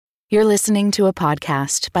You're listening to a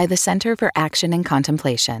podcast by the Center for Action and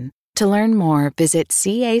Contemplation. To learn more, visit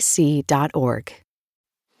cac.org.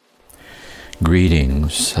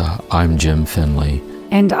 Greetings, I'm Jim Finley.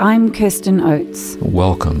 And I'm Kirsten Oates.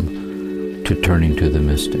 Welcome to Turning to the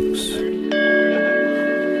Mystics.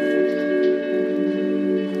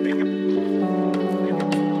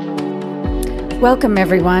 Welcome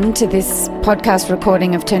everyone to this podcast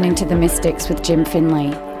recording of Turning to the Mystics with Jim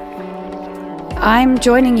Finley. I'm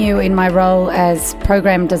joining you in my role as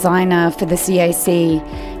program designer for the CAC,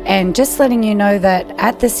 and just letting you know that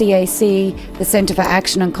at the CAC, the Center for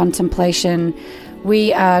Action and Contemplation,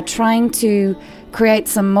 we are trying to create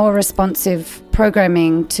some more responsive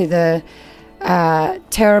programming to the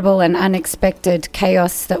terrible and unexpected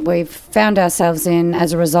chaos that we've found ourselves in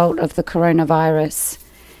as a result of the coronavirus.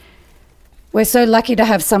 We're so lucky to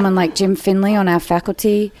have someone like Jim Finley on our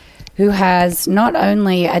faculty, who has not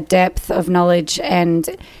only a depth of knowledge and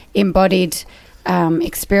embodied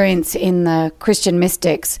experience in the Christian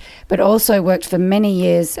mystics, but also worked for many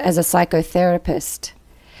years as a psychotherapist.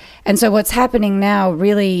 And so what's happening now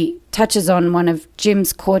really touches on one of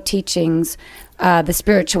Jim's core teachings, the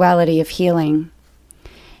spirituality of healing.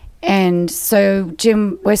 And so,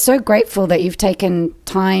 Jim, we're so grateful that you've taken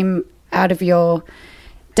time out of your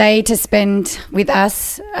day to spend with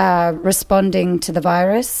us responding to the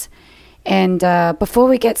virus. And before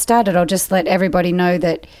we get started, I'll just let everybody know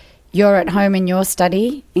that you're at home in your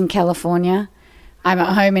study in California. I'm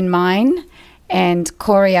at home in mine. And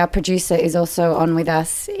Corey, our producer, is also on with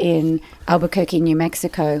us in Albuquerque, New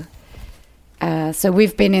Mexico. So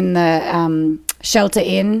we've been in the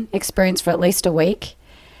shelter-in experience for at least a week.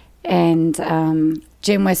 And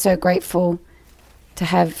Jim, we're so grateful to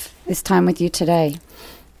have this time with you today.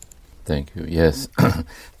 Thank you. Yes.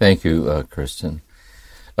 Thank you, Kirsten.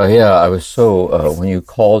 I was so, when you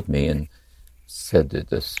called me and said that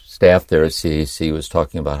the staff there at CAC was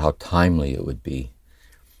talking about how timely it would be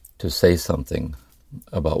to say something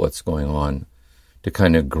about what's going on, to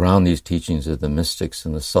kind of ground these teachings of the mystics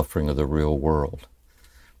in the suffering of the real world.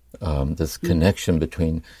 This connection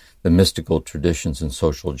between the mystical traditions and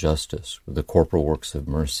social justice, with the corporal works of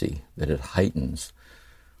mercy, that it heightens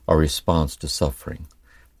our response to suffering.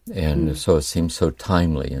 And so it seems so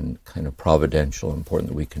timely and kind of providential and important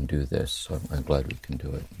that we can do this. So I'm glad we can do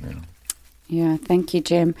it now. Yeah, thank you,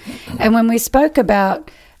 Jim. And when we spoke about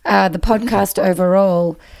the podcast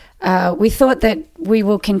overall, we thought that we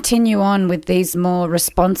will continue on with these more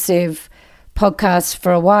responsive podcasts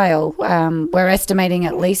for a while. We're estimating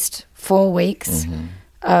at least 4 weeks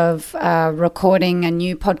of recording a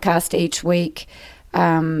new podcast each week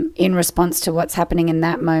in response to what's happening in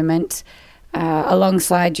that moment.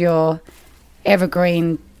 Alongside your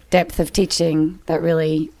evergreen depth of teaching that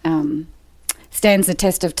really stands the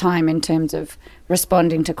test of time in terms of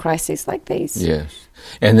responding to crises like these. Yes.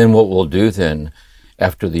 And then what we'll do then,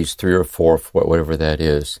 after these 3 or 4, whatever that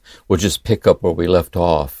is, we'll just pick up where we left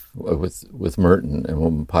off with Merton, and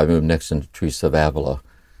we'll probably move next into Teresa of Avila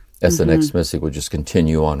as the next mystic. We'll just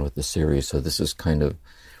continue on with the series. So this is kind of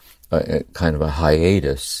a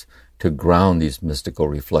hiatus to ground these mystical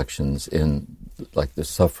reflections in like the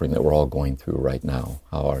suffering that we're all going through right now,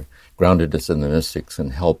 how our groundedness in the mystics can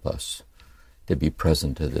help us to be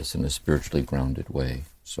present to this in a spiritually grounded way.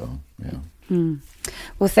 So, yeah.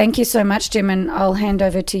 Well, thank you so much, Jim, and I'll hand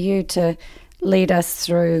over to you to lead us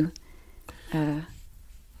through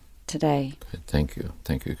today. Good. Thank you.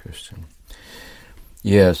 Thank you, Kirsten.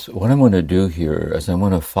 Yes, what I'm going to do here is I'm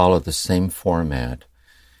going to follow the same format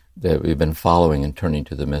that we've been following in Turning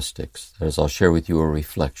to the Mystics. That is, I'll share with you a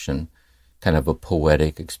reflection, kind of a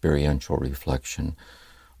poetic, experiential reflection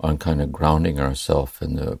on kind of grounding ourselves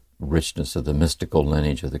in the richness of the mystical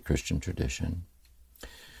lineage of the Christian tradition.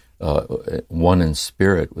 One in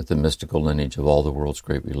spirit with the mystical lineage of all the world's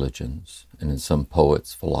great religions, and in some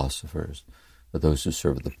poets, philosophers, but those who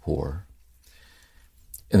serve the poor.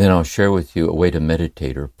 And then I'll share with you a way to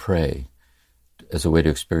meditate or pray as a way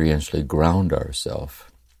to experientially ground ourselves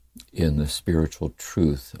in the spiritual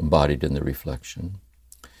truth embodied in the reflection,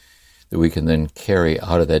 that we can then carry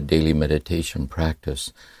out of that daily meditation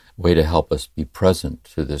practice a way to help us be present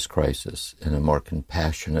to this crisis in a more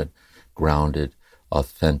compassionate, grounded,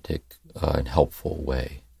 authentic, and helpful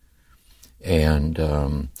way. And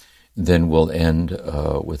then we'll end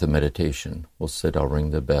with a meditation. We'll sit, I'll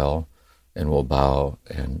ring the bell, and we'll bow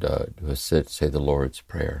and do a sit, say the Lord's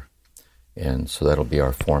Prayer. And so that'll be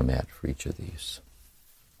our format for each of these.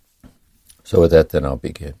 So with that, then I'll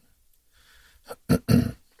begin.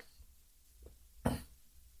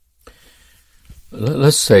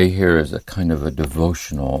 Let's say here is a kind of a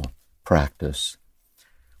devotional practice.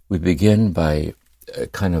 We begin by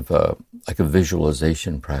kind of like a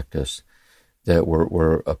visualization practice that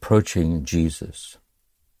we're approaching Jesus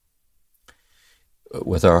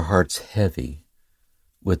with our hearts heavy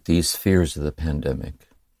with these fears of the pandemic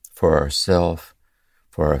for ourselves,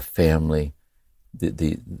 for our family,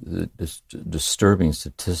 the disturbing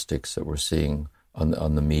statistics that we're seeing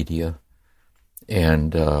on the media,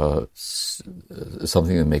 and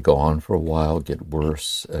something that may go on for a while, get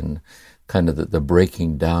worse, and kind of the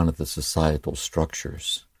breaking down of the societal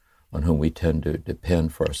structures on whom we tend to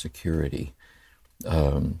depend for our security,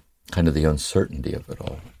 kind of the uncertainty of it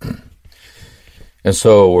all. And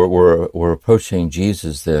so we're approaching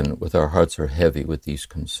Jesus then with our hearts are heavy with these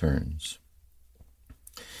concerns.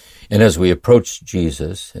 And as we approach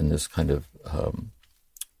Jesus in this kind of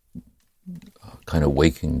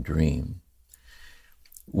waking dream,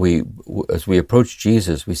 as we approach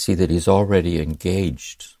Jesus, we see that he's already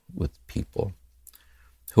engaged with people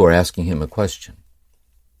who are asking him a question.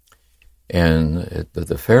 And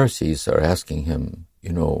the Pharisees are asking him,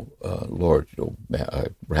 Lord,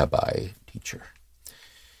 Rabbi, teacher,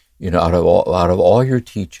 out of all your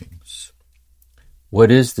teachings, what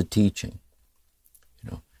is the teaching?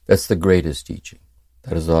 That's the greatest teaching.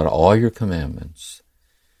 That is out of all your commandments.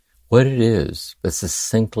 What it is that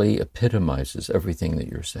succinctly epitomizes everything that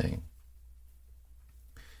you're saying.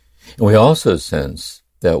 And we also sense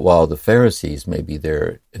that while the Pharisees may be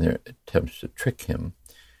there in their attempts to trick him,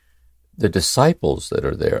 the disciples that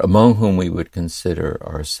are there, among whom we would consider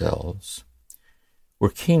ourselves, were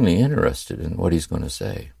keenly interested in what he's going to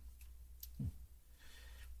say.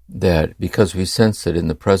 That because we sense that in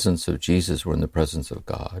the presence of Jesus, we're in the presence of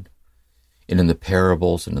God, and in the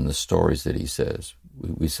parables and in the stories that he says,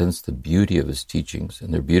 we sense the beauty of his teachings,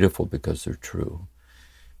 and they're beautiful because they're true,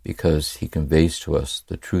 because he conveys to us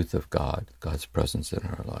the truth of God, God's presence in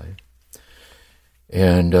our life.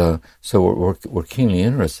 And so we're keenly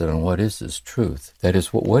interested in what is this truth. That is,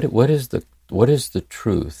 what is the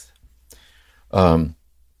truth in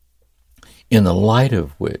the light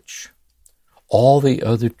of which all the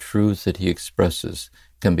other truths that he expresses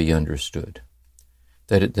can be understood.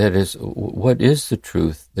 That is, what is the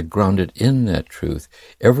truth that grounded in that truth,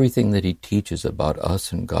 everything that he teaches about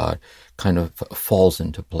us and God kind of falls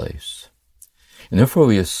into place. And therefore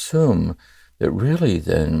we assume that really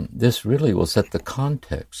then, this really will set the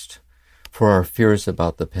context for our fears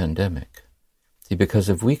about the pandemic. See, because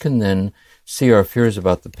if we can then see our fears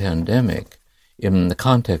about the pandemic in the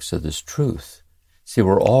context of this truth, see,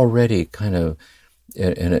 we're already kind of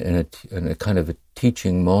in a kind of a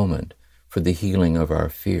teaching moment for the healing of our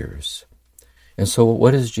fears. And so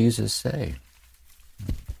what does Jesus say?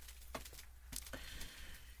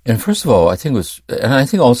 And first of all, I think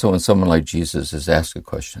also when someone like Jesus is asked a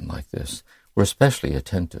question like this, we're especially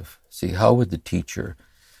attentive. See, how would the teacher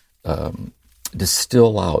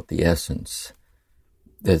distill out the essence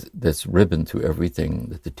that's ribboned through everything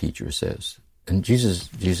that the teacher says? And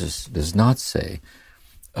Jesus does not say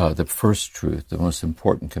the first truth, the most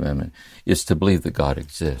important commandment, is to believe that God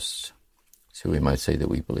exists. So we might say that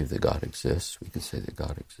we believe that God exists. We could say that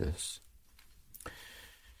God exists.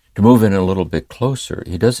 To move in a little bit closer,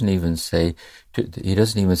 he doesn't even say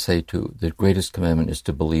the greatest commandment is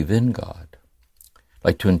to believe in God,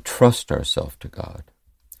 like to entrust ourselves to God.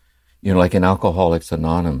 Like in Alcoholics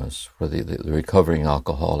Anonymous, where the recovering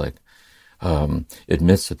alcoholic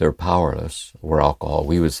admits that they're powerless over alcohol.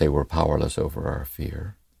 We would say we're powerless over our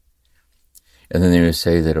fear. And then they would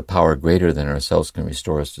say that a power greater than ourselves can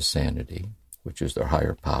restore us to sanity, which is their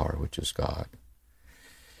higher power, which is God.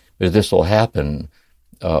 But this will happen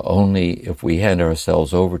only if we hand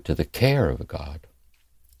ourselves over to the care of God.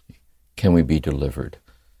 Can we be delivered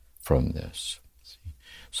from this?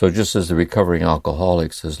 So just as the recovering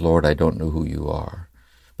alcoholic says, Lord, I don't know who you are,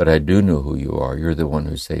 but I do know who you are. You're the one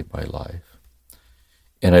who saved my life.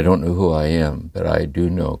 And I don't know who I am, but I do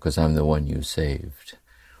know because I'm the one you saved.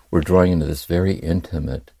 We're drawing into this very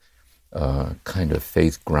intimate kind of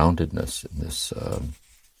faith groundedness in this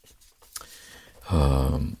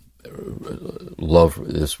love,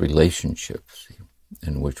 this relationship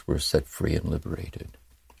in which we're set free and liberated.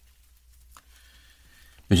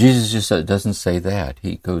 But Jesus just doesn't say that.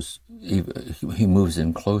 He moves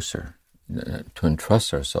in closer to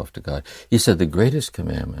entrust ourselves to God. He said the greatest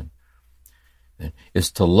commandment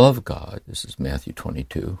is to love God. This is Matthew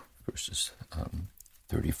 22, verses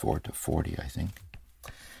 34 to 40, I think.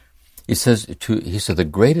 He said the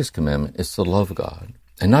greatest commandment is to love God.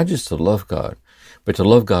 And not just to love God, but to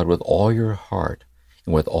love God with all your heart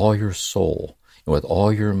and with all your soul and with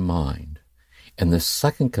all your mind. And the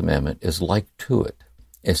second commandment is like to it.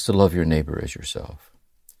 Is to love your neighbor as yourself.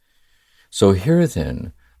 So here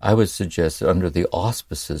then, I would suggest that under the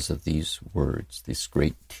auspices of these words, this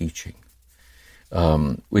great teaching,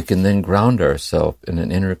 we can then ground ourselves in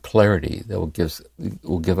an inner clarity that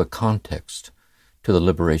will give a context to the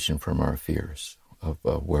liberation from our fears of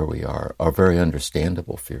where we are, our very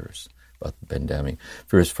understandable fears about the pandemic,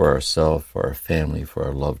 fears for ourselves, for our family, for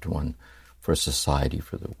our loved one, for society,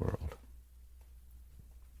 for the world.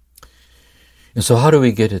 And so how do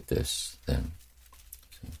we get at this, then?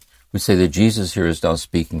 We say that Jesus here is now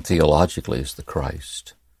speaking theologically as the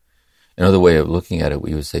Christ. Another way of looking at it,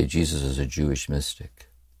 we would say Jesus is a Jewish mystic.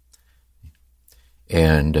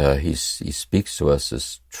 And he speaks to us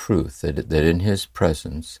this truth, that in his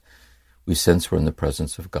presence, we sense we're in the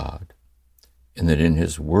presence of God. And that in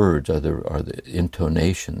his words are the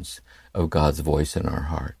intonations of God's voice in our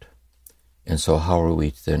heart. And so how are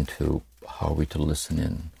we to listen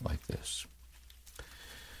in like this?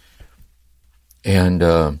 And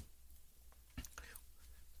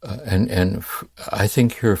I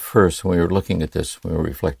think here first, when we were looking at this, when we were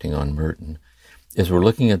reflecting on Merton, is we're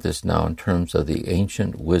looking at this now in terms of the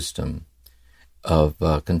ancient wisdom of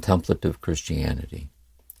contemplative Christianity,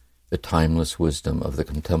 the timeless wisdom of the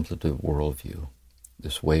contemplative worldview,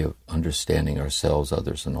 this way of understanding ourselves,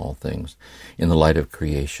 others, and all things in the light of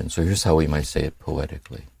creation. So here's how we might say it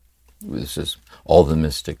poetically. This is all the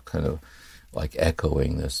mystic kind of like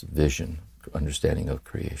echoing this vision, understanding of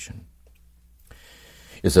creation.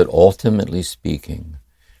 Is that ultimately speaking,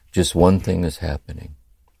 just one thing is happening,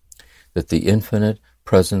 that the infinite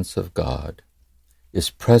presence of God is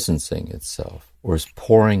presencing itself, or is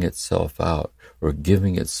pouring itself out, or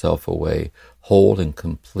giving itself away, whole and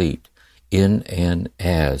complete, in and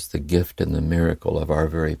as the gift and the miracle of our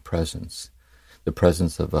very presence, the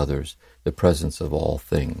presence of others, the presence of all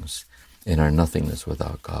things, in our nothingness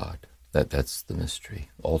without God. That's the mystery.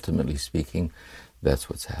 Ultimately speaking, that's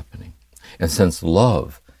what's happening. And since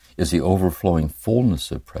love is the overflowing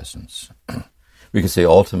fullness of presence, we can say,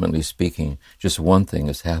 ultimately speaking, just one thing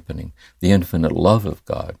is happening. The infinite love of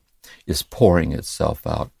God is pouring itself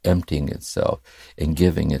out, emptying itself, and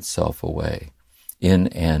giving itself away, in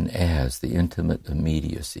and as the intimate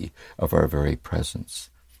immediacy of our very presence,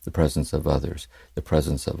 the presence of others, the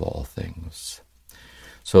presence of all things.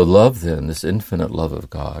 So love, then, this infinite love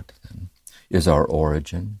of God, then, is our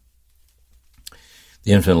origin.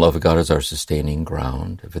 The infinite love of God is our sustaining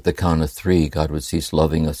ground. If at the count of 3, God would cease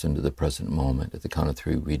loving us into the present moment, at the count of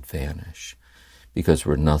 3, we'd vanish. Because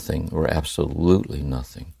we're nothing, we're absolutely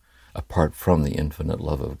nothing, apart from the infinite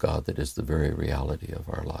love of God that is the very reality of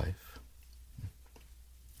our life.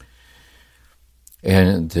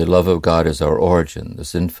 And the love of God is our origin.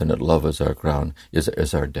 This infinite love is our ground,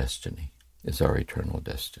 is our destiny, is our eternal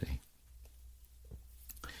destiny.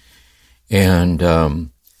 And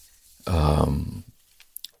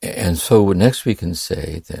so next we can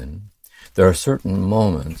say, then, there are certain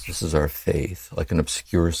moments, this is our faith, like an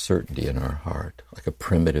obscure certainty in our heart, like a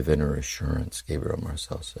primitive inner assurance, Gabriel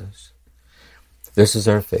Marcel says. This is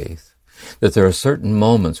our faith, that there are certain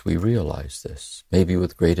moments we realize this, maybe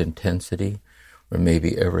with great intensity, or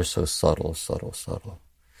maybe ever so subtle.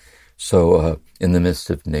 So in the midst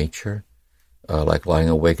of nature, like lying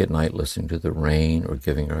awake at night listening to the rain, or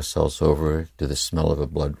giving ourselves over to the smell of a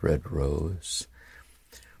blood-red rose,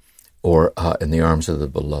 or in the arms of the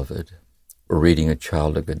beloved, or reading a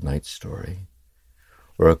child a good night story,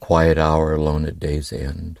 or a quiet hour alone at day's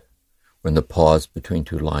end, or in the pause between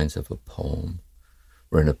 2 lines of a poem,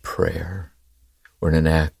 or in a prayer, or in an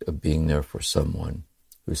act of being there for someone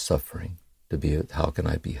who's suffering, to be, how can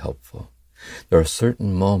I be helpful? There are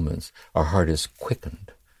certain moments our heart is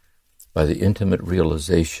quickened by the intimate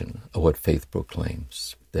realization of what faith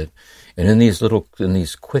proclaims. And in these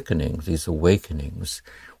quickenings, these awakenings,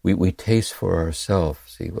 we taste for ourselves,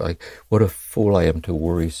 see, like, what a fool I am to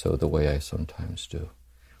worry so the way I sometimes do.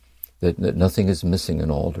 That nothing is missing in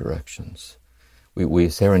all directions. We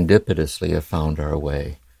serendipitously have found our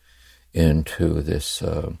way into this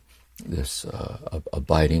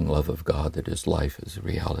abiding love of God that is life, is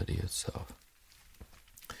reality itself.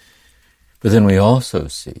 But then we also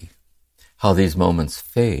see how these moments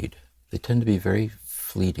fade. They tend to be very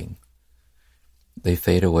fleeting. They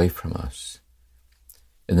fade away from us.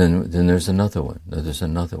 And then there's another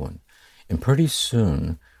one. And pretty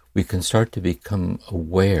soon we can start to become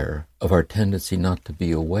aware of our tendency not to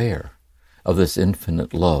be aware of this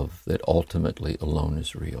infinite love that ultimately alone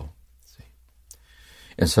is real. See?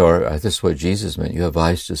 And so this is what Jesus meant. You have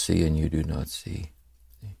eyes to see and you do not see.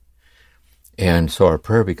 And so our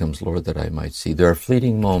prayer becomes, Lord, that I might see. There are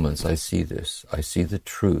fleeting moments. I see this. I see the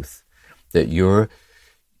truth that you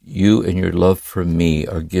and your love for me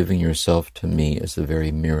are giving yourself to me as the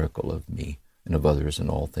very miracle of me, and of others in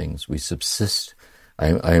all things. We subsist.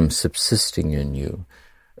 I am subsisting in you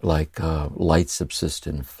like light subsists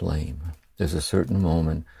in flame. There's a certain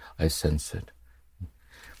moment I sense it.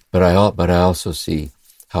 But I also see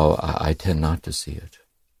how I tend not to see it.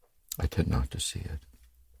 I tend not to see it.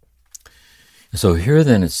 So here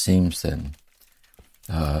then it seems then,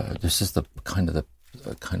 this is the kind of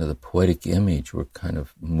the poetic image we're kind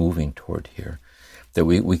of moving toward here, that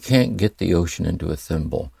we can't get the ocean into a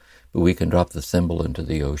thimble, but we can drop the thimble into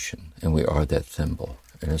the ocean, and we are that thimble.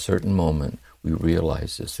 In a certain moment, we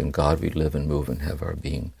realize this. In God we live and move and have our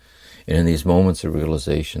being. And in these moments of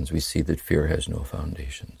realizations, we see that fear has no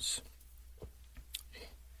foundations.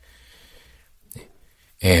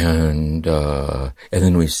 And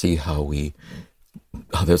then we see how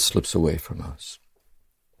that slips away from us.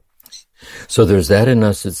 So there's that in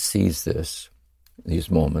us that sees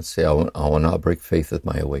these moments, say, I will not break faith with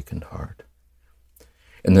my awakened heart.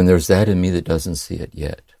 And then there's that in me that doesn't see it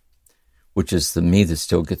yet, which is the me that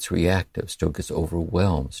still gets reactive, still gets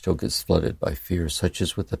overwhelmed, still gets flooded by fear, such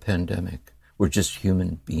as with the pandemic. We're just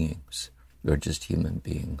human beings. We're just human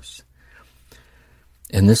beings.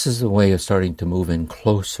 And this is a way of starting to move in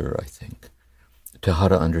closer, I think, to how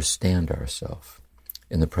to understand ourselves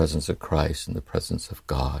in the presence of Christ, in the presence of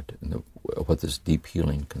God, and what this deep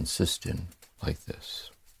healing consists in, like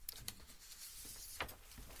this.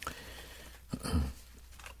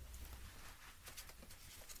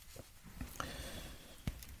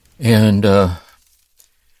 And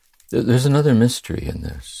there's another mystery in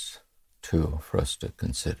this, too, for us to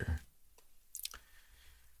consider.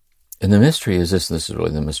 And the mystery is this is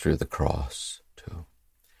really the mystery of the cross, too.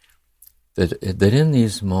 That in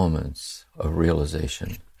these moments of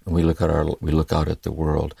realization, and we look out at the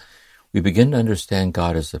world, we begin to understand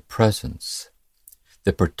God as a presence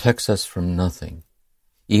that protects us from nothing,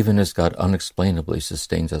 even as God unexplainably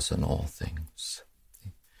sustains us in all things.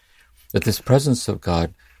 That this presence of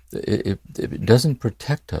God, it doesn't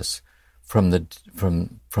protect us from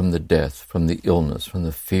the death, from the illness, from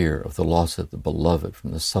the fear of the loss of the beloved,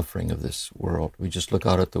 from the suffering of this world. We just look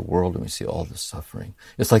out at the world and we see all the suffering.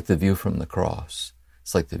 It's like the view from the cross.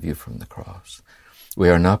 It's like the view from the cross. We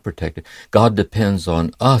are not protected. God depends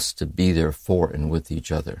on us to be there for and with each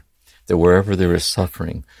other. That wherever there is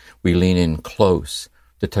suffering, we lean in close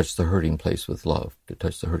to touch the hurting place with love,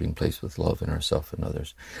 in ourselves and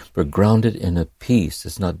others. We're grounded in a peace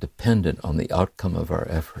that's not dependent on the outcome of our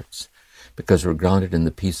efforts. Because we're grounded in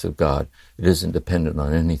the peace of God, it isn't dependent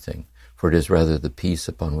on anything, for it is rather the peace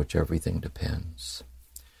upon which everything depends.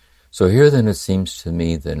 So here then it seems to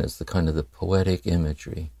me then is the kind of the poetic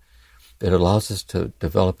imagery that allows us to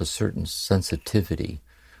develop a certain sensitivity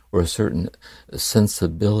or a certain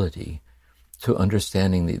sensibility to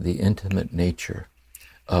understanding the intimate nature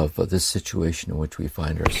of this situation in which we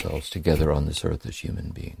find ourselves together on this earth as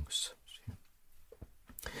human beings.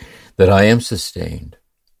 That I am sustained.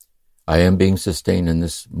 I am being sustained in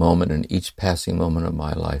this moment and each passing moment of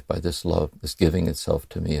my life by this love, this giving itself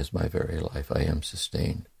to me as my very life. I am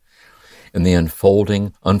sustained. In the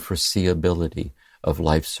unfolding unforeseeability of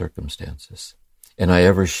life's circumstances. And I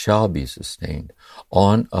ever shall be sustained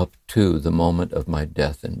on up to the moment of my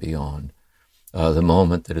death and beyond. The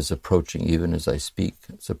moment that is approaching even as I speak.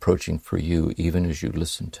 It's approaching for you even as you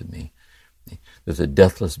listen to me. That the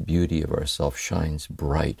deathless beauty of ourself shines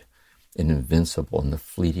bright and invincible in the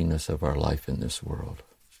fleetingness of our life in this world.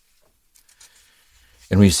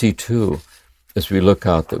 And we see too, as we look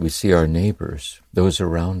out, that we see our neighbors, those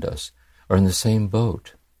around us, are in the same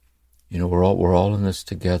boat. You know, we're all in this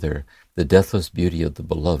together. The deathless beauty of the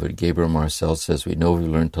beloved. Gabriel Marcel says, we know we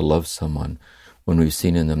learned to love someone when we've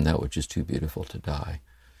seen in them that which is too beautiful to die.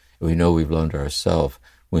 And we know we've learned ourselves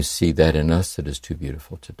when we see that in us that is too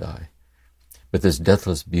beautiful to die. But this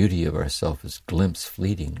deathless beauty of ourself is glimpsed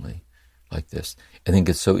fleetingly like this, and then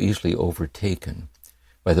gets so easily overtaken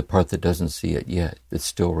by the part that doesn't see it yet, that's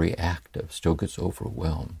still reactive, still gets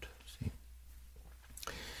overwhelmed. See?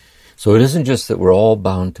 So it isn't just that we're all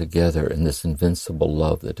bound together in this invincible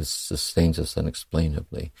love that sustains us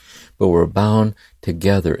unexplainably, but we're bound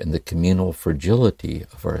together in the communal fragility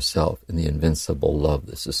of ourself in the invincible love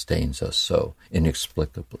that sustains us so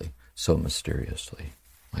inexplicably, so mysteriously,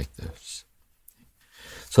 like this.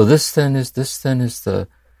 So this then is the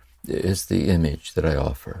image that I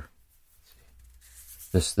offer.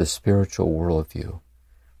 This spiritual worldview.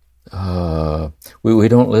 We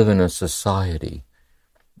don't live in a society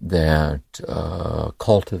that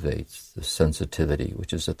cultivates the sensitivity,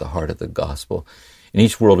 which is at the heart of the gospel. And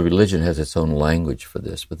each world religion has its own language for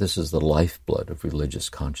this, but this is the lifeblood of religious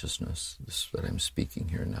consciousness. This is what I'm speaking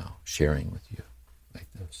here now, sharing with you like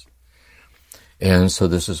this. And so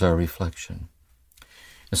this is our reflection.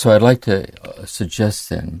 And so I'd like to suggest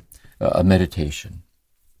then a meditation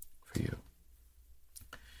for you.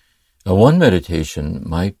 Now, one meditation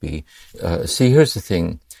might be, here's the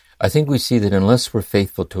thing. I think we see that unless we're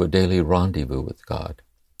faithful to a daily rendezvous with God,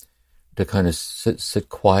 to kind of sit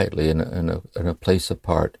quietly in a place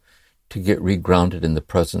apart, to get regrounded in the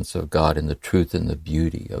presence of God, in the truth and the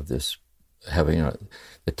beauty of this, having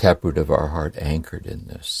the taproot of our heart anchored in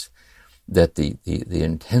this, that the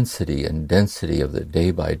intensity and density of the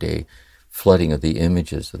day-by-day flooding of the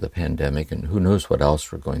images of the pandemic, and who knows what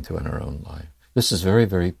else we're going through in our own life. This is very,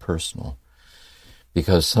 very personal,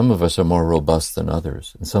 because some of us are more robust than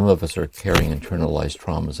others, and some of us are carrying internalized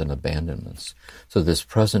traumas and abandonments. So this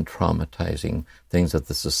present traumatizing things of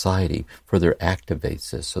the society further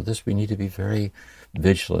activates this. So we need to be very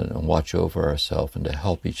vigilant and watch over ourselves and to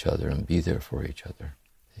help each other and be there for each other.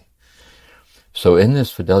 So in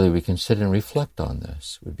this fidelity, we can sit and reflect on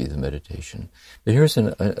this, would be the meditation. But here's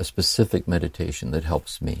a specific meditation that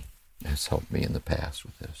helps me, has helped me in the past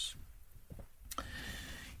with this.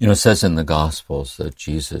 It says in the Gospels that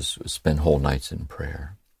Jesus spent whole nights in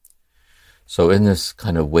prayer. So in this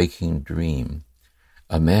kind of waking dream,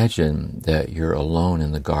 imagine that you're alone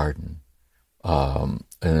in the garden, in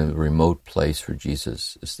a remote place where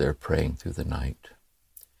Jesus is there praying through the night.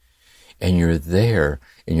 And you're there,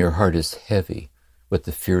 and your heart is heavy with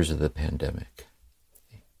the fears of the pandemic.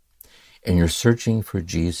 And you're searching for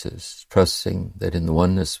Jesus, trusting that in the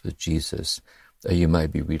oneness with Jesus, that you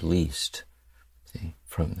might be released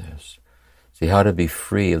from this. See, how to be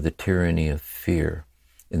free of the tyranny of fear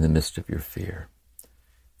in the midst of your fear.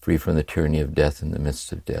 Free from the tyranny of death in the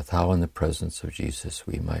midst of death. How in the presence of Jesus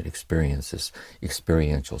we might experience this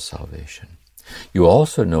experiential salvation. You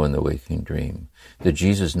also know in the waking dream that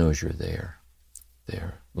Jesus knows you're there,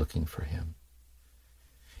 looking for him.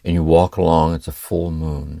 And you walk along, it's a full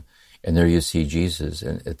moon, and there you see Jesus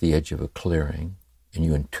at the edge of a clearing, and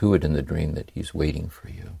you intuit in the dream that he's waiting for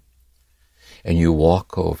you. And you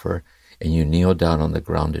walk over, and you kneel down on the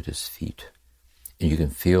ground at his feet, and you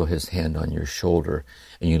can feel his hand on your shoulder,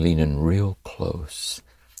 and you lean in real close,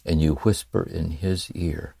 and you whisper in his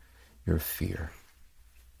ear your fear.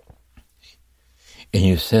 And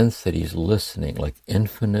you sense that he's listening, like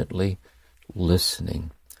infinitely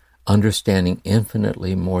listening, understanding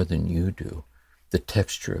infinitely more than you do the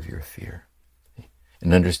texture of your fear,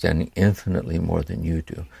 and understanding infinitely more than you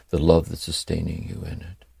do the love that's sustaining you in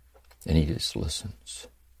it. And he just listens.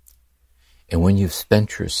 And when you've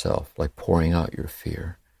spent yourself, like pouring out your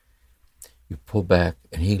fear, you pull back,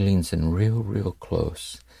 and he leans in real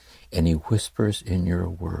close, and he whispers in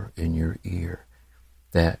your ear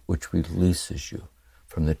that which releases you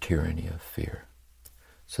from the tyranny of fear.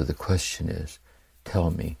 So the question is, tell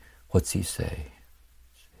me, what's he say?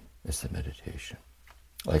 It's the meditation.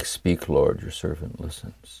 Like, speak, Lord, your servant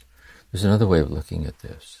listens. There's another way of looking at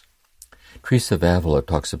this. Teresa of Avila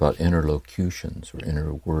talks about inner locutions, or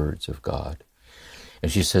inner words of God.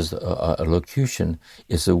 And she says a locution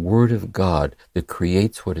is a word of God that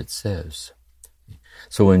creates what it says.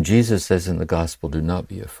 So when Jesus says in the gospel, do not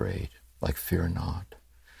be afraid, like fear not,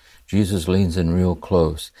 Jesus leans in real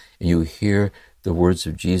close, and you hear the words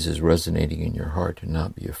of Jesus resonating in your heart to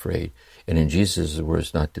not be afraid. And in Jesus'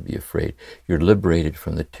 words, not to be afraid, you're liberated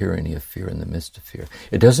from the tyranny of fear in the midst of fear.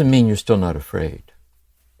 It doesn't mean you're still not afraid,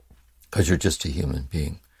 because you're just a human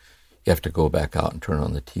being. You have to go back out and turn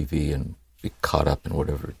on the TV and be caught up in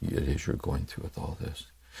whatever it is you're going through with all this.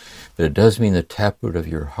 But it does mean the taproot of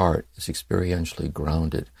your heart is experientially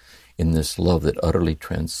grounded in this love that utterly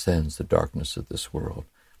transcends the darkness of this world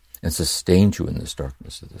and sustains you in this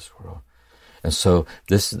darkness of this world. And so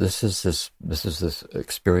this is this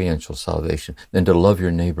experiential salvation. Then to love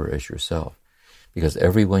your neighbor as yourself, because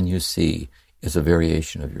everyone you see is a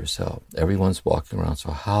variation of yourself. Everyone's walking around.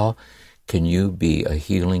 So how can you be a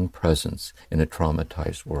healing presence in a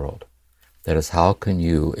traumatized world? That is, how can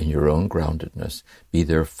you, in your own groundedness, be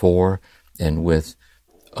there for and with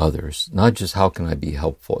others? Not just how can I be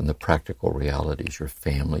helpful in the practical realities, your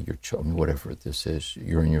family, your children, whatever this is,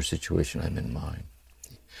 you're in your situation, I'm in mine.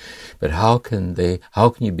 But how can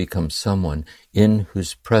you become someone in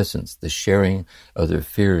whose presence, the sharing of their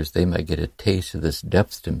fears, they might get a taste of this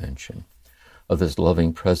depth dimension, of this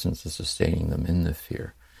loving presence that's sustaining them in the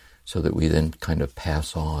fear, so that we then kind of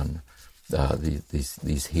pass on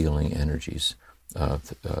these healing energies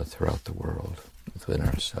throughout the world, within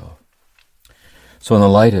ourselves. So in the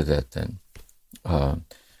light of that, then, I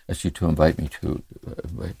ask you to invite me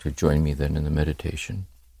to join me then in the meditation.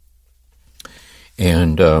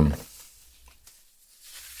 And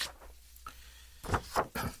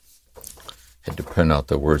had to print out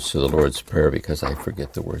the words to the Lord's Prayer because I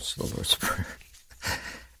forget the words to the Lord's Prayer.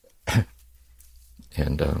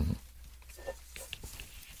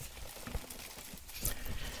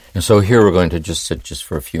 And so here we're going to just sit just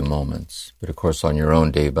for a few moments. But of course, on your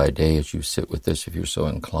own day by day, as you sit with this, if you're so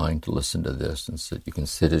inclined to listen to this and sit, you can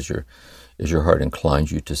sit as your heart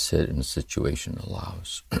inclines you to sit and the situation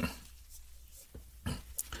allows.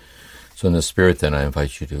 So in the Spirit, then, I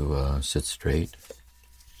invite you to sit straight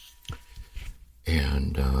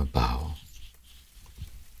and bow.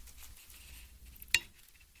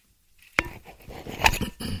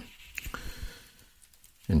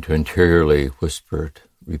 And to interiorly whisper it,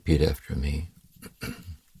 repeat after me.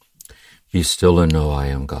 Be still and know I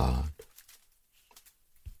am God.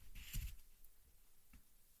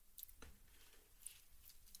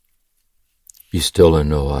 Be still and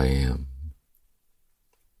know I am.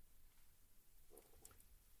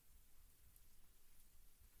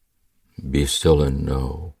 Be still and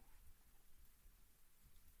know.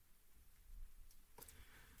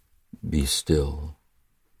 Be still.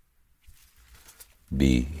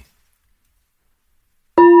 Be.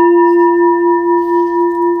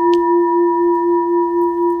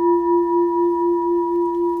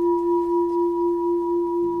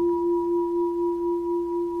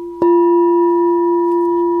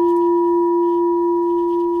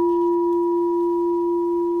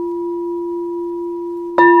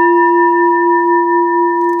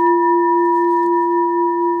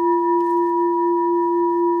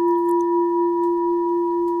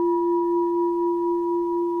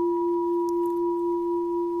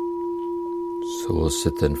 So we'll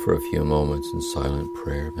sit then for a few moments in silent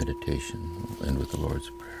prayer, meditation. We'll end with the Lord's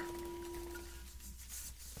Prayer.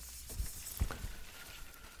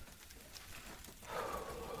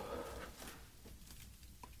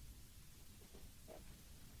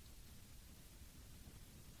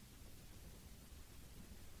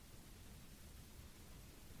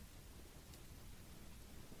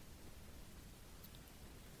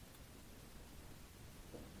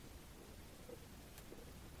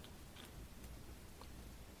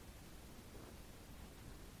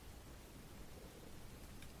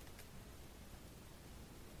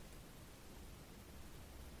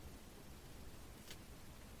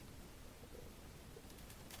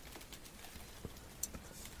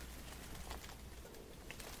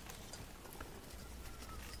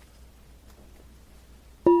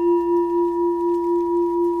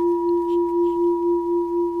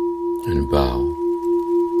 And bow.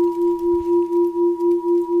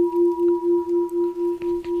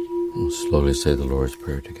 We'll slowly say the Lord's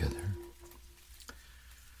Prayer together.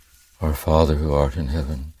 Our Father who art in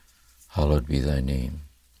heaven, hallowed be thy name.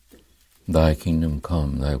 Thy kingdom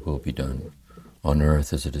come, thy will be done, on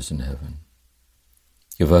earth as it is in heaven.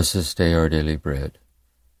 Give us this day our daily bread,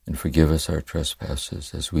 and forgive us our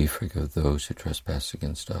trespasses, as we forgive those who trespass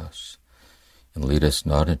against us. And lead us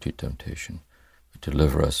not into temptation, but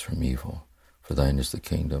deliver us from evil. For thine is the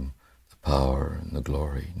kingdom, the power, and the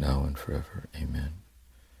glory, now and forever. Amen.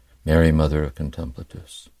 Mary, Mother of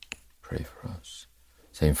Contemplatives, pray for us.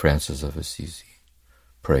 Saint Francis of Assisi,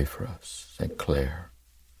 pray for us. Saint Clare,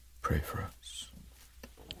 pray for us.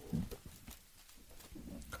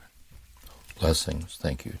 Okay. Blessings.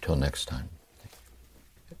 Thank you. Till next time.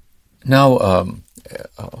 Now,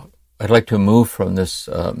 I'd like to move from this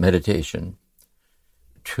meditation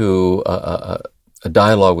to a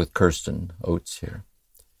dialogue with Kirsten Oates here,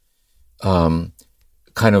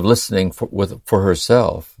 kind of listening for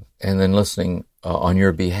herself, and then listening on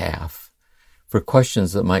your behalf for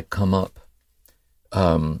questions that might come up,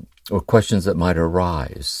 or questions that might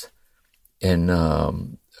arise, and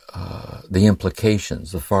the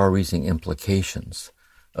implications, the far-reaching implications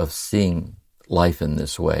of seeing life in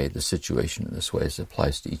this way, the situation in this way, as it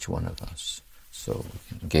applies to each one of us. So we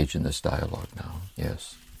can engage in this dialogue now.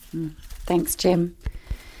 Yes. Thanks, Jim.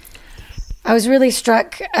 I was really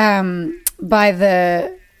struck by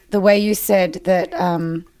the way you said that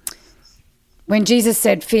when Jesus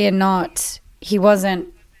said, "Fear not," he wasn't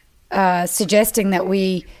suggesting that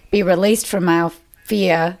we be released from our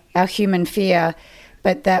fear, our human fear,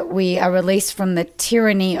 but that we are released from the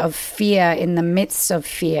tyranny of fear in the midst of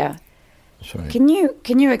fear. Sorry. Can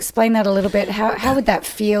you explain that a little bit? How would that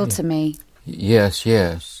feel to me? Yes.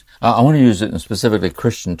 I want to use it in specifically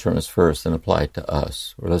Christian terms first and apply it to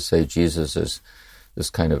us. Or let's say Jesus is this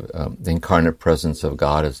kind of the incarnate presence of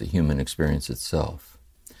God as the human experience itself.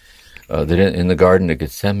 That in the Garden of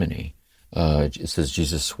Gethsemane, it says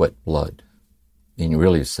Jesus sweat blood, in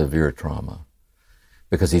really severe trauma,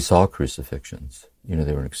 because he saw crucifixions.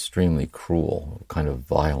 They were an extremely cruel, kind of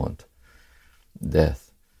violent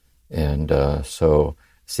death. And so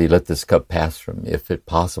See, let this cup pass from me. If it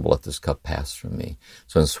possible, let this cup pass from me.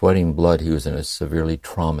 So in sweating blood, he was in a severely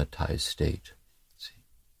traumatized state. See?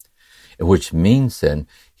 Which means then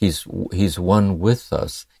he's one with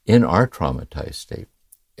us in our traumatized state.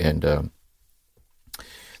 And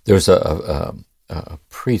there's a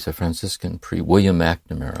priest, a Franciscan priest, William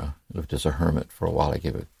McNamara, lived as a hermit for a while. I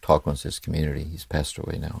gave a talk once to his community. He's passed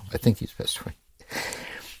away now. I think he's passed away.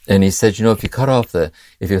 And he said,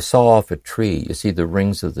 if you saw off a tree, you see the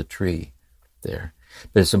rings of the tree there.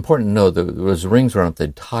 But it's important to know that those rings aren't the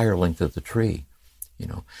entire length of the tree,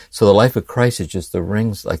 So the life of Christ is just the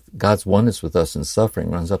rings, like God's oneness with us in suffering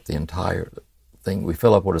runs up the entire thing. We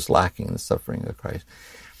fill up what is lacking in the suffering of Christ.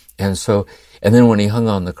 And then when he hung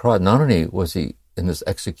on the cross, not only was he in this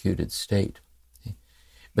executed state,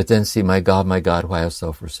 but then my God, why hast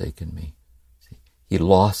thou forsaken me? He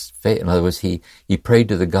lost faith. In other words, he prayed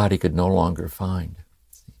to the God he could no longer find.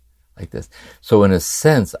 See, like this. So in a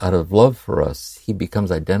sense, out of love for us, he becomes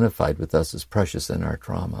identified with us as precious in our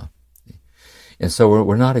trauma. See? And so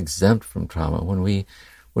we're not exempt from trauma.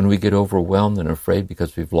 When we get overwhelmed and afraid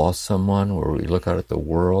because we've lost someone, or we look out at the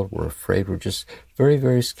world, we're afraid, we're just very,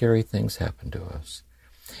 very scary things happen to us.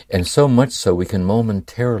 And so much so we can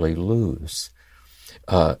momentarily lose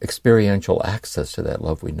experiential access to that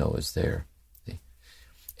love we know is there.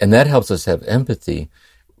 And that helps us have empathy.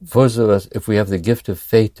 For those of us, if we have the gift of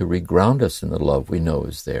faith to reground us in the love we know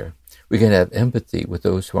is there, we can have empathy with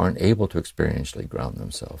those who aren't able to experientially ground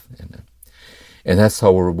themselves in it. And that's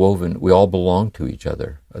how we're woven. We all belong to each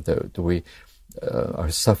other. Our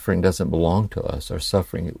suffering doesn't belong to us. Our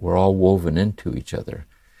suffering, we're all woven into each other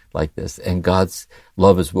like this. And God's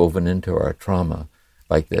love is woven into our trauma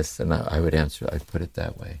like this. And I'd put it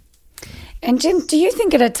that way. And Jim, do you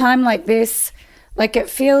think at a time like this, like it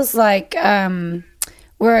feels like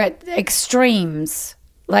we're at extremes,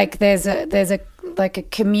 like there's a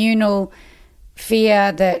communal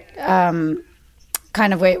fear that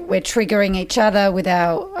kind of we're triggering each other with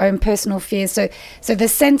our own personal fears. So the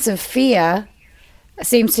sense of fear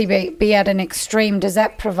seems to be at an extreme. Does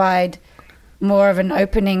that provide more of an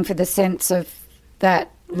opening for the sense of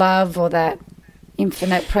that love or that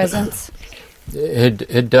infinite presence?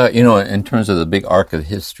 It does. In terms of the big arc of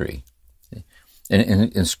history.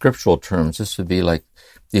 In scriptural terms, this would be like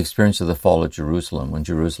the experience of the fall of Jerusalem, when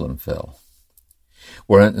Jerusalem fell.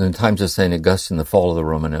 Or in the times of St. Augustine, the fall of the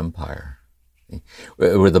Roman Empire,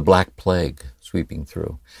 or the Black Plague sweeping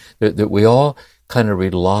through. That we all kind of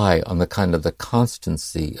rely on the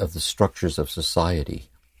constancy of the structures of society,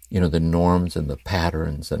 the norms and the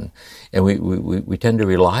patterns, and we tend to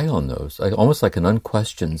rely on those, almost like an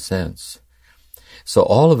unquestioned sense. So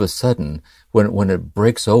all of a sudden, when it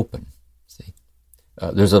breaks open,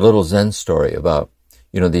 there's a little Zen story about,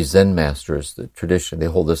 these Zen masters, the tradition, they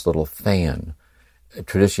hold this little fan.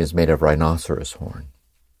 Tradition is made of rhinoceros horn.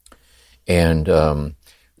 And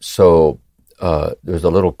so there's a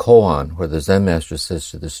little koan where the Zen master says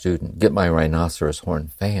to the student, get my rhinoceros horn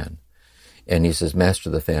fan. And he says, Master,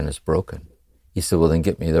 the fan is broken. He said, well, then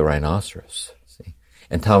get me the rhinoceros. See?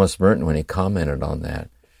 And Thomas Merton, when he commented on that,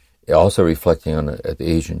 also reflecting on the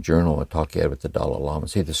Asian Journal, a talk he had with the Dalai Lama,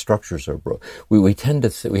 see, the structures are broken. We tend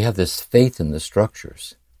to we have this faith in the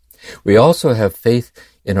structures. We also have faith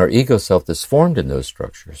in our ego self that's formed in those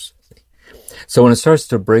structures. See? So when it starts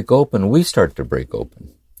to break open, we start to break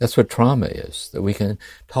open. That's what trauma is, that we can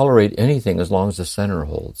tolerate anything as long as the center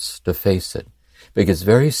holds, to face it. But it gets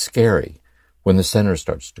very scary when the center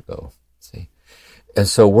starts to go. See? And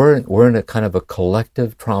so we're in a kind of a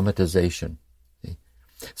collective traumatization.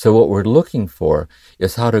 So what we're looking for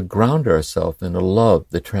is how to ground ourselves in a love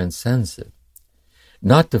that transcends it.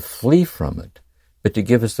 Not to flee from it, but to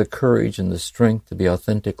give us the courage and the strength to be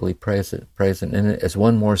authentically present in it as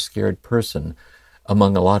one more scared person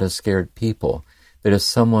among a lot of scared people. That as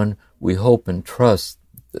someone we hope and trust,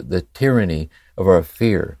 the tyranny of our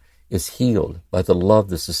fear is healed by the love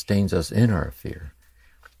that sustains us in our fear.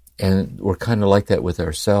 And we're kind of like that with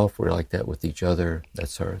ourselves. We're like that with each other.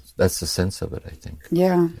 That's the sense of it, I think.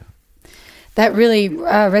 Yeah. That really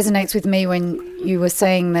resonates with me when you were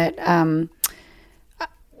saying that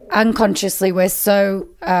unconsciously we're so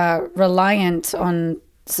reliant on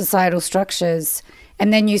societal structures.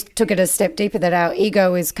 And then you took it a step deeper, that our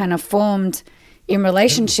ego is kind of formed in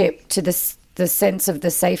relationship to the sense of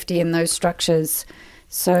the safety in those structures.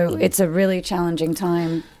 So it's a really challenging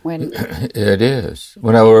time when... It is.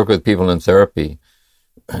 When I work with people in therapy,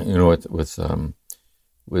 with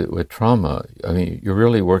trauma, I mean, you're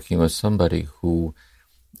really working with somebody who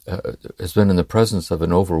has been in the presence of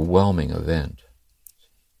an overwhelming event,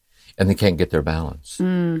 and they can't get their balance.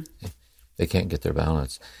 They can't get their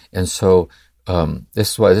balance. And so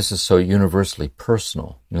This is why this is so universally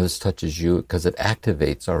personal. This touches you because it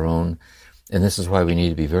activates our own, and this is why we need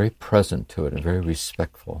to be very present to it and very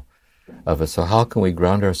respectful of it. So how can we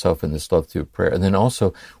ground ourselves in this love through prayer? And then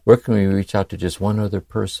also, where can we reach out to just one other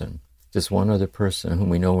person whom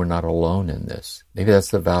we know we're not alone in this? Maybe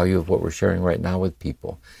that's the value of what we're sharing right now with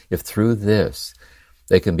people. If through this,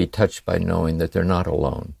 they can be touched by knowing that they're not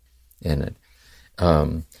alone in it.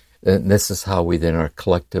 And this is how we then are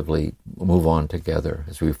collectively move on together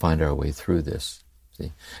as we find our way through this.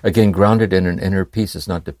 See? Again, grounded in an inner peace is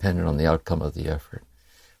not dependent on the outcome of the effort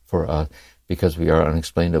for us, because we are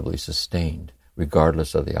unexplainably sustained,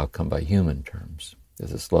 regardless of the outcome by human terms.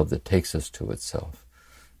 There's this love that takes us to itself,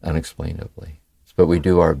 unexplainably. But we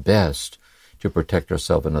do our best to protect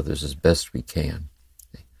ourselves and others as best we can.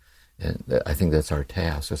 And I think that's our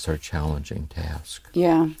task. That's our challenging task.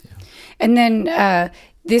 Yeah. And then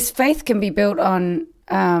this faith can be built on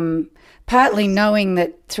partly knowing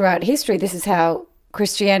that throughout history, this is how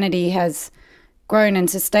Christianity has grown and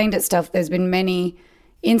sustained itself. There's been many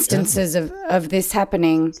instances of this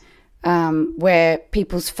happening where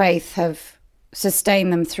people's faith have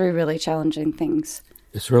sustained them through really challenging things.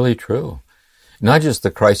 It's really true. Not just the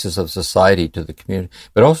crisis of society to the community,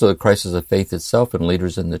 but also the crisis of faith itself and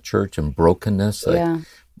leaders in the church and brokenness. I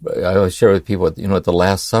always share with people, at the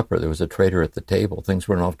Last Supper, there was a traitor at the table. Things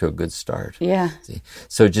weren't off to a good start. Yeah. See?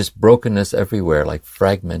 So just brokenness everywhere, like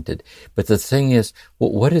fragmented. But the thing is,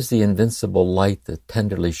 what is the invincible light that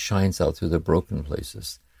tenderly shines out through the broken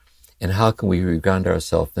places? And how can we reground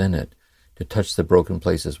ourselves in it to touch the broken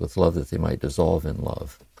places with love that they might dissolve in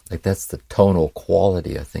love? Like that's the tonal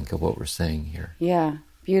quality, I think, of what we're saying here. Yeah,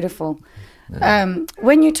 beautiful.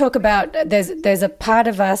 When you talk about there's a part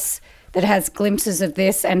of us that has glimpses of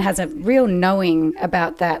this and has a real knowing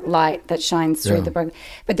about that light that shines through the broken,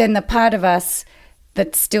 but then the part of us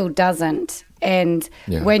that still doesn't. And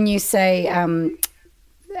when you say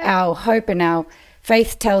our hope and our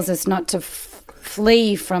faith tells us not to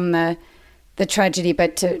flee from the tragedy,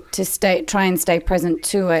 but to try and stay present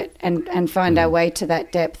to it and find our way to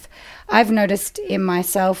that depth. I've noticed in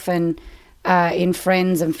myself and in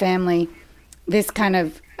friends and family this kind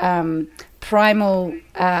of primal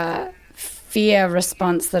fear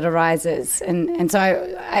response that arises, and so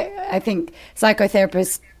I think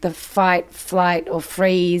psychotherapists, the fight, flight, or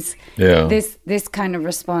freeze, this kind of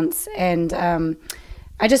response, and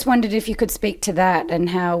I just wondered if you could speak to that and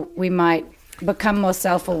how we might become more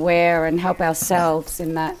self-aware and help ourselves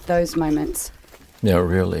in those moments. Yeah,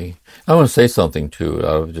 really. I want to say something, too,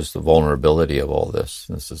 out of just the vulnerability of all this.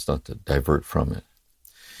 This is not to divert from it.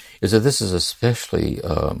 Is that this is especially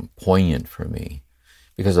poignant for me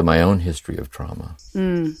because of my own history of trauma.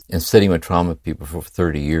 And sitting with trauma people for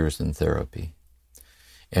 30 years in therapy.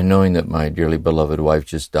 And knowing that my dearly beloved wife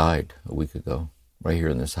just died a week ago, right here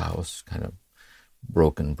in this house, kind of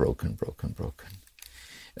broken.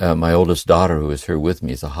 My oldest daughter, who is here with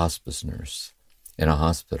me, is a hospice nurse in a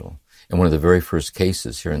hospital. And one of the very first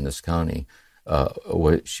cases here in this county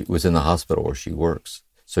she was in the hospital where she works.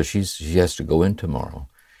 So she has to go in tomorrow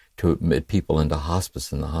to admit people into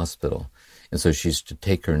hospice in the hospital. And so she's to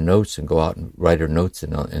take her notes and go out and write her notes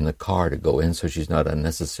in the car to go in so she's not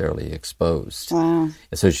unnecessarily exposed. Wow.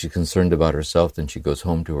 And so she's concerned about herself, then she goes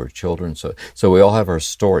home to her children. So we all have our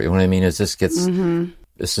story. What I mean is this gets,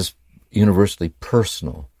 this is universally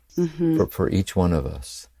personal for each one of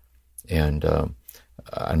us. And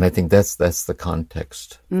I think that's the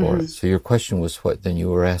context for it. So your question was what then you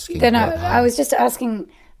were asking? Then I was just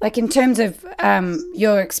asking, like in terms of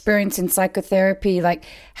your experience in psychotherapy, like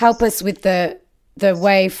help us with the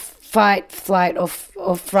way fight, flight, or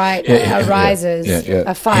fright arises.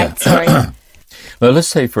 A fight, sorry. Well, let's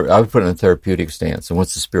say I would put it in a therapeutic stance, and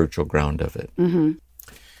what's the spiritual ground of it?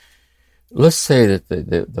 Let's say that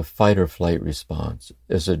the fight or flight response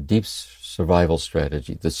is a deep survival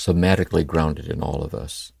strategy that's somatically grounded in all of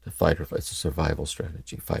us. The fight or flight, it's a survival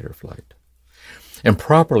strategy, fight or flight. And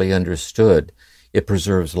properly understood, it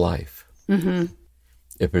preserves life.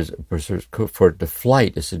 It preserves, for the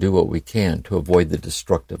flight is to do what we can to avoid the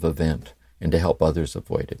destructive event and to help others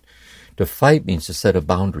avoid it. To fight means to set a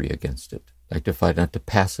boundary against it. Like to fight, not to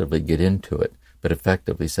passively get into it, but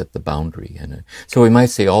effectively set the boundary in it. So we might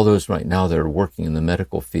say all those right now that are working in the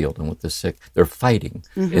medical field and with the sick, they're fighting,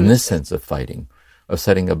 in this sense of fighting, of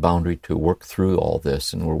setting a boundary to work through all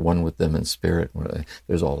this, and we're one with them in spirit.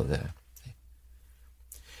 There's all of that.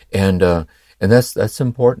 And that's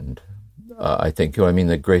important, I think. I mean,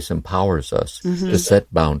 that grace empowers us to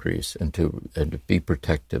set boundaries and to be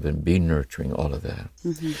protective and be nurturing, all of that.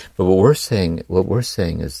 But what we're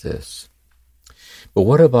saying is this. But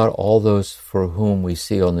what about all those for whom we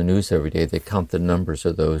see on the news every day? They count the numbers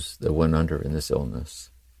of those that went under in this illness.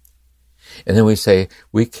 And then we say,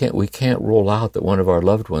 we can't rule out that one of our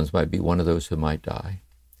loved ones might be one of those who might die.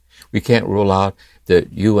 We can't rule out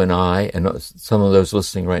that you and I and some of those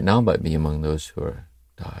listening right now might be among those who are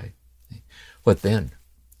die. What then?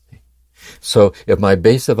 So if my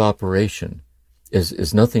base of operation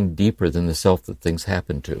is nothing deeper than the self that things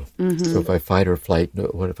happen to. Mm-hmm. So if I fight or flight,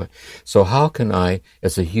 so how can I,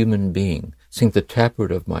 as a human being, sink the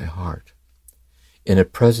taproot of my heart in a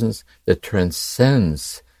presence that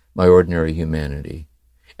transcends my ordinary humanity,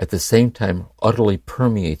 at the same time utterly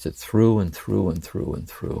permeates it through and through and through and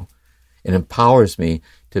through, and empowers me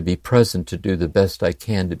to be present, to do the best I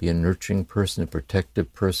can, to be a nurturing person, a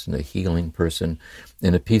protective person, a healing person,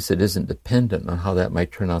 in a peace that isn't dependent on how that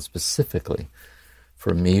might turn out specifically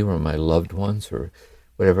for me or my loved ones or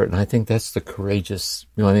whatever. And I think that's the courageous,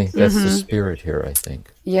 that's the spirit here, I think.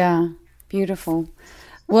 Yeah, beautiful.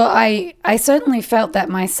 Well, I certainly felt that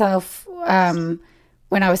myself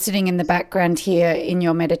when I was sitting in the background here in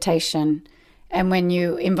your meditation, and when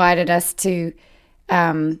you invited us to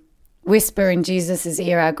whisper in Jesus'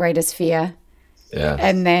 ear our greatest fear. Yeah.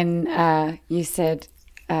 And then you said,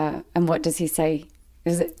 and what does he say?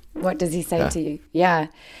 What does he say to you? Yeah.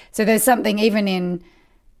 So there's something even in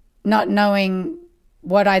not knowing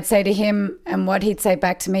what I'd say to him and what he'd say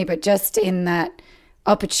back to me, but just in that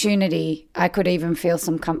opportunity, I could even feel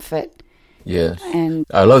some comfort. Yes. And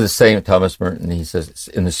I love the saying of Thomas Merton. He says,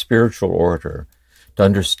 in the spiritual order, to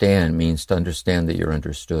understand means to understand that you're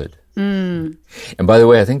understood. Mm. And by the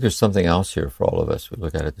way, I think there's something else here for all of us. We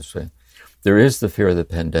look at it this way. There is the fear of the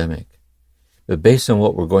pandemic. But based on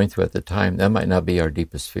what we're going through at the time, that might not be our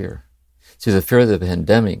deepest fear. See, the fear of the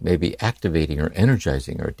pandemic may be activating or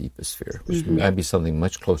energizing our deepest fear, which might be something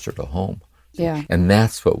much closer to home. Yeah. And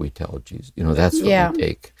that's what we tell Jesus. That's what we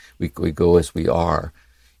take. We go as we are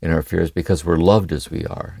in our fears because we're loved as we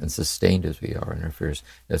are and sustained as we are in our fears.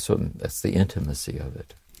 That's the intimacy of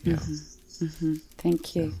it. Yeah. Mm-hmm. Mm-hmm.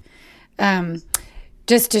 Thank you. Yeah.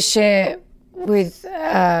 Just to share with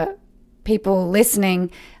people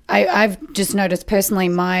listening, I've just noticed personally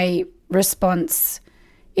my response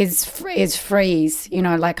is freeze.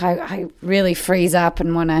 Like I really freeze up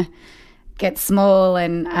and want to get small,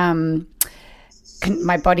 and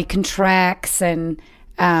my body contracts. And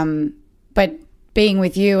but being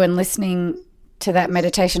with you and listening to that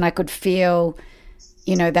meditation, I could feel,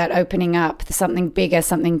 that opening up, something bigger,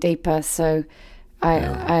 something deeper. So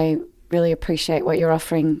I really appreciate what you're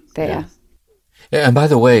offering there. Yeah, and by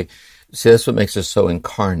the way, see, that's what makes us so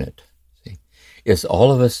incarnate. See, is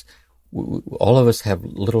all of us have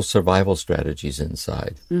little survival strategies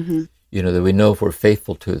inside. Mm-hmm. That we know if we're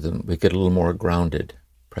faithful to them, we get a little more grounded,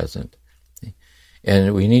 present. See?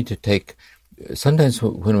 And we need to take. Sometimes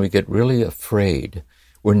when we get really afraid,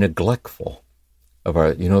 we're neglectful of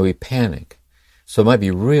our. We panic. So it might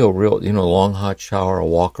be real, long hot shower, a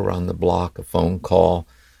walk around the block, a phone call,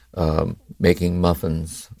 making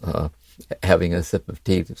muffins. Having a sip of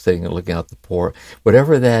tea, sitting and looking out the porch,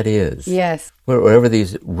 whatever that is. Yes. Whatever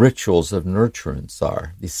these rituals of nurturance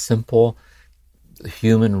are, these simple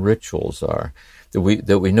human rituals are, that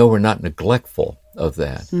we know we're not neglectful of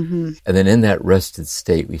that. Mm-hmm. And then in that rested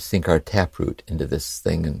state, we sink our taproot into this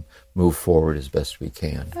thing and move forward as best we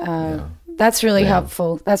can. That's really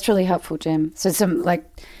helpful. That's really helpful, Jim. So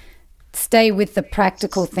stay with the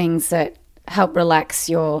practical things that help relax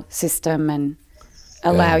your system and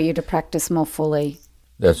allow you to practice more fully.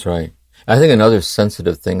 That's right. I think another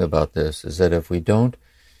sensitive thing about this is that if we don't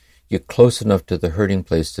get close enough to the hurting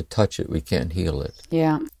place to touch it, we can't heal it.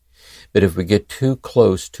 Yeah. But if we get too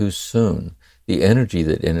close too soon, the energy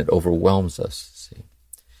that in it overwhelms us. See?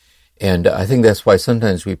 And I think that's why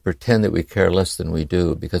sometimes we pretend that we care less than we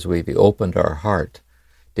do, because we've opened our heart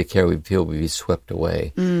to care, we feel we'd be swept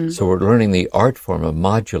away. Mm. So we're learning the art form of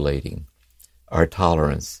modulating our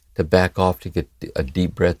tolerance, to back off, to get a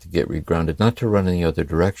deep breath, to get regrounded, not to run in the other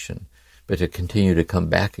direction, but to continue to come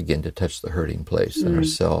back again to touch the hurting place in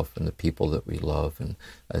ourselves and the people that we love. And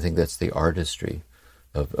I think that's the artistry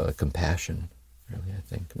of compassion, really, I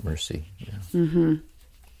think, mercy. Yeah. Mm-hmm.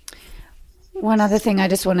 One other thing I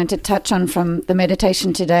just wanted to touch on from the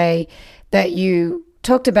meditation today, that you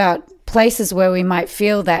talked about places where we might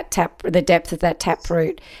feel that the depth of that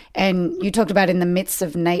taproot, and you talked about in the midst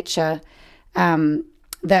of nature,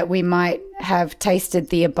 that we might have tasted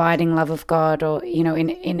the abiding love of God, or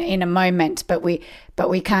in a moment, but we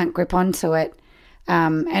can't grip onto it.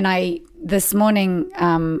 And this morning,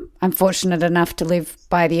 I'm fortunate enough to live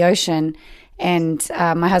by the ocean, and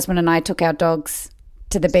my husband and I took our dogs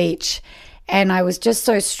to the beach, and I was just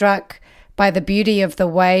so struck by the beauty of the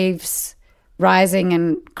waves rising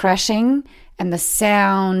and crashing and the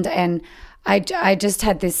sound. And I just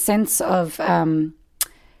had this sense of,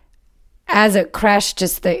 as it crashed,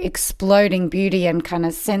 just the exploding beauty and kind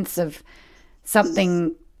of sense of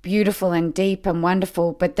something beautiful and deep and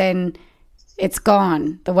wonderful. But then it's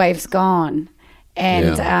gone. The wave's gone.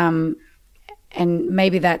 And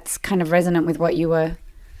maybe that's kind of resonant with what you were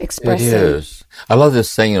expressing. It is. I love this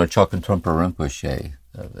saying, Chokan Trungpa Rinpoche,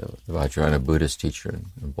 the Vajrayana Buddhist teacher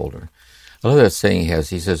in Boulder. I love that saying he has.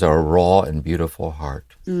 He says, our raw and beautiful heart.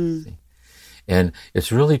 And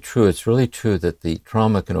it's really true. It's really true that the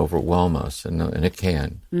trauma can overwhelm us, and it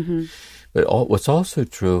can. Mm-hmm. But what's also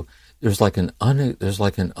true, there's like an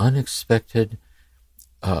unexpected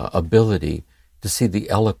ability to see the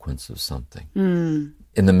eloquence of something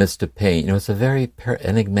in the midst of pain. It's a very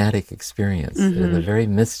enigmatic experience. Mm-hmm. In the very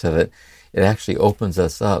midst of it, it actually opens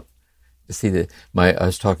us up to see I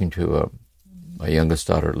was talking to my youngest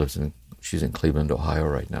daughter. She's in Cleveland, Ohio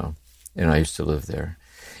right now, and I used to live there.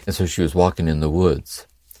 And so she was walking in the woods,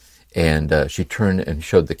 and she turned and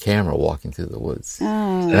showed the camera walking through the woods.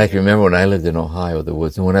 Oh. And I can remember when I lived in Ohio, the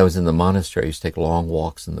woods, and when I was in the monastery, I used to take long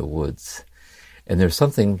walks in the woods. And there's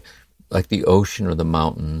something like the ocean or the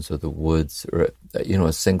mountains or the woods or,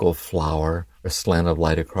 a single flower or slant of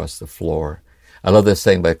light across the floor. I love this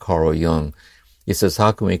saying by Carl Jung. He says,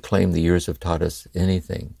 how can we claim the years have taught us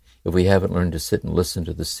anything if we haven't learned to sit and listen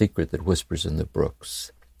to the secret that whispers in the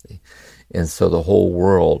brooks? And so the whole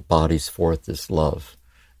world bodies forth this love.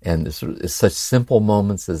 And it's such simple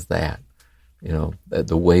moments as that,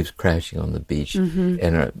 the waves crashing on the beach. Mm-hmm.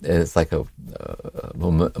 And it's like a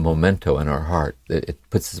memento in our heart. It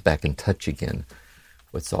puts us back in touch again.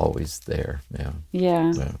 What's always there.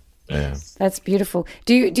 Yeah. That's beautiful.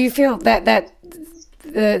 Do you feel that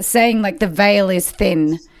the saying like the veil is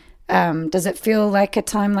thin, does it feel like a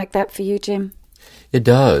time like that for you, Jim? It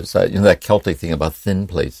does. That Celtic thing about thin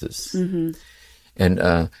places. Mm-hmm.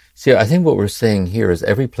 And see, I think what we're saying here is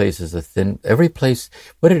every place is every place,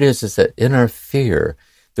 what it is that in our fear,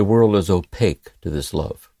 the world is opaque to this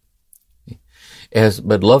love.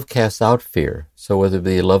 But love casts out fear. So whether it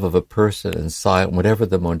be the love of a person and silent, whatever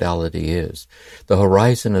the modality is, the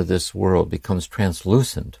horizon of this world becomes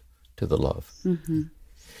translucent to the love. Mm-hmm.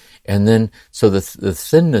 And then, so the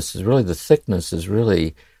thickness is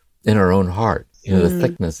really in our own heart. The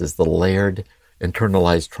thickness is the layered,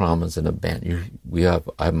 internalized traumas and abandonment.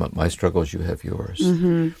 My struggles, you have yours.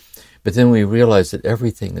 Mm-hmm. But then we realize that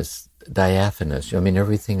everything is diaphanous.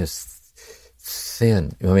 Everything is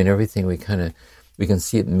thin. Everything we can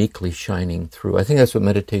see it meekly shining through. I think that's what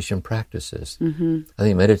meditation practice is. Mm-hmm. I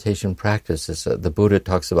think meditation practice is, the Buddha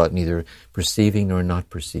talks about neither perceiving nor not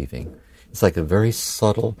perceiving. It's like a very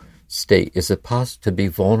subtle state. Is it possible to be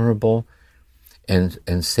vulnerable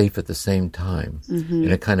and safe at the same time,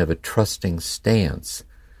 in a kind of a trusting stance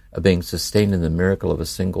of being sustained in the miracle of a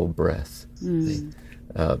single breath,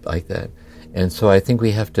 like that. And so I think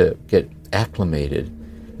we have to get acclimated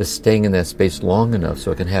to staying in that space long enough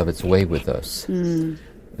so it can have its way with us.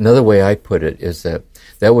 Another way I put it is that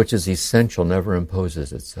which is essential never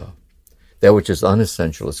imposes itself. That which is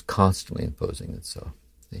unessential is constantly imposing itself.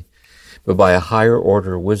 See? But by a higher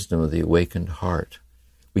order of wisdom of the awakened heart,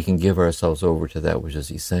 we can give ourselves over to that which is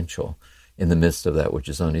essential in the midst of that which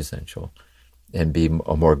is unessential, and be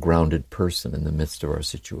a more grounded person in the midst of our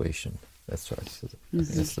situation. That's right. So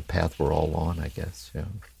that's the path we're all on, I guess. Yeah,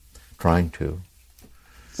 trying to.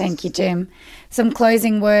 Thank you, Jim. Some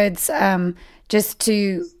closing words, just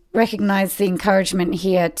to recognize the encouragement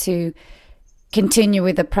here to continue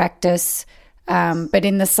with the practice, but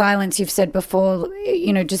in the silence you've said before,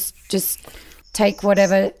 just take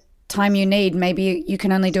whatever time you need. Maybe you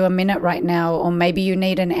can only do a minute right now, or maybe you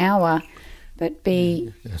need an hour, but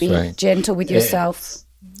be right. Gentle with yourself.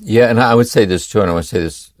 Yeah, and I would say this too, and I would say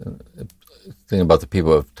this thing about the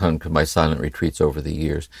people who have come to my silent retreats over the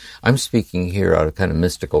years. I'm speaking here out of kind of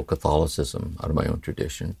mystical Catholicism, out of my own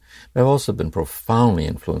tradition, but I've also been profoundly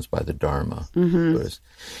influenced by the Dharma. Mm-hmm.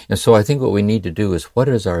 And so I think what we need to do is, what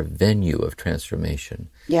is our venue of transformation?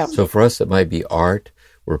 Yeah. So for us, it might be art,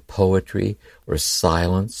 or poetry, or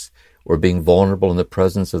silence, or being vulnerable in the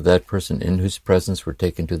presence of that person in whose presence we're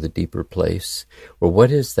taken to the deeper place. Or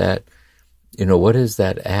what is that, what is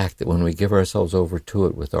that act that when we give ourselves over to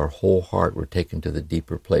it with our whole heart, we're taken to the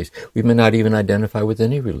deeper place? We may not even identify with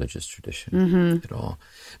any religious tradition at all.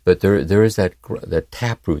 But there is that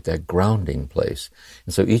taproot, that grounding place.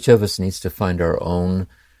 And so each of us needs to find our own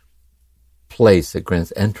place that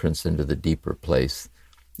grants entrance into the deeper place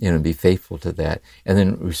be faithful to that, and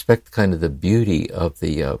then respect kind of the beauty of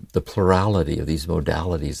the plurality of these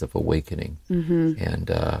modalities of awakening, and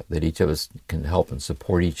that each of us can help and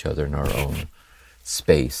support each other in our own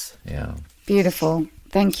space. Yeah. Beautiful.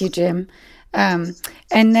 Thank you, Jim. And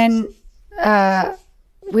then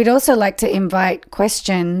we'd also like to invite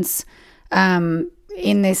questions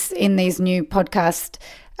in these new podcasts.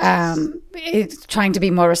 It's trying to be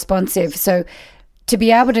more responsive. So to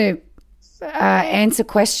be able to answer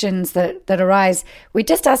questions that arise, we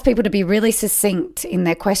just ask people to be really succinct in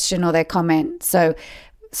their question or their comment, so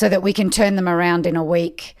that we can turn them around in a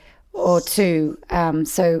week or two.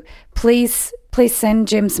 So please send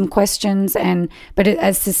Jim some questions, but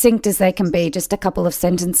as succinct as they can be, just a couple of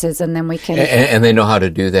sentences, and then we can. And they know how to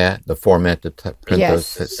do that. The format to print those,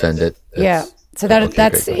 send it. So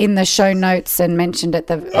that's great. In the show notes and mentioned at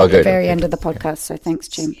the very end of the podcast. So thanks,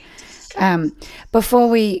 Jim. Before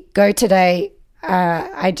we go today,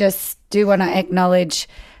 I just do want to acknowledge,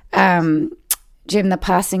 Jim, the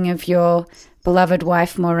passing of your beloved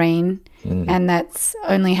wife, Maureen, and that's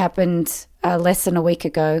only happened less than a week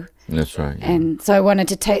ago. That's right. Yeah. And so I wanted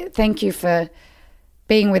to thank you for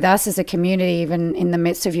being with us as a community, even in the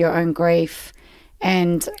midst of your own grief.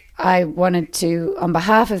 And I wanted to, on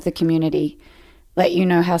behalf of the community, let you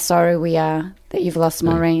know how sorry we are that you've lost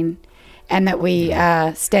Maureen, and that we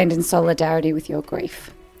stand in solidarity with your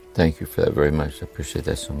grief. Thank you for that very much. I appreciate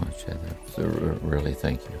that so much. Really,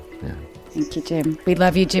 thank you. Yeah. Thank you, Jim. We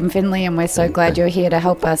love you, Jim Finley, and we're so glad you're here to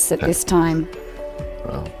help us at this time.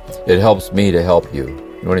 Well, it helps me to help you.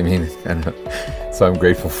 You know what I mean? So I'm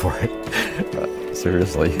grateful for it.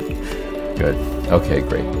 Seriously. Good. Okay,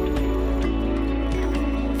 great.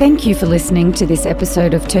 Thank you for listening to this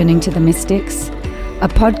episode of Turning to the Mystics, a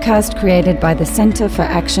podcast created by the Center for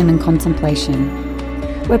Action and Contemplation.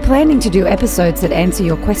 We're planning to do episodes that answer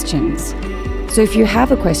your questions. So if you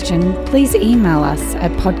have a question, please email us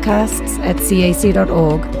at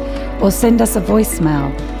podcasts@cac.org or send us a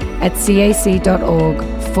voicemail at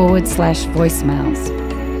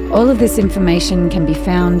cac.org/voicemails. All of this information can be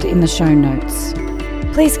found in the show notes.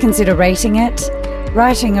 Please consider rating it,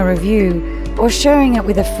 writing a review, or sharing it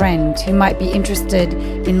with a friend who might be interested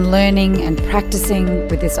in learning and practicing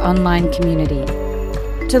with this online community.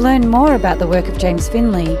 To learn more about the work of James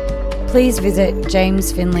Finley, please visit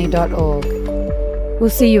jamesfinley.org. We'll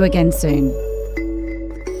see you again soon.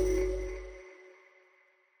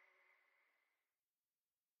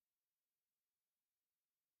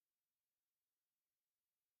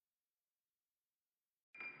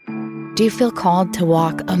 Do you feel called to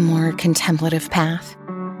walk a more contemplative path?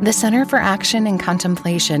 The Center for Action and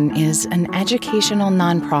Contemplation is an educational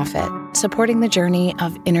nonprofit supporting the journey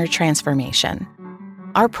of inner transformation.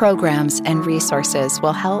 Our programs and resources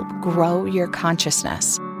will help grow your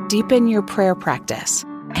consciousness, deepen your prayer practice,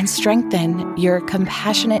 and strengthen your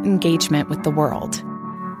compassionate engagement with the world.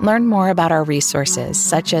 Learn more about our resources,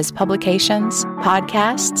 such as publications,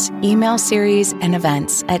 podcasts, email series, and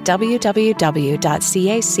events at www.cac.org.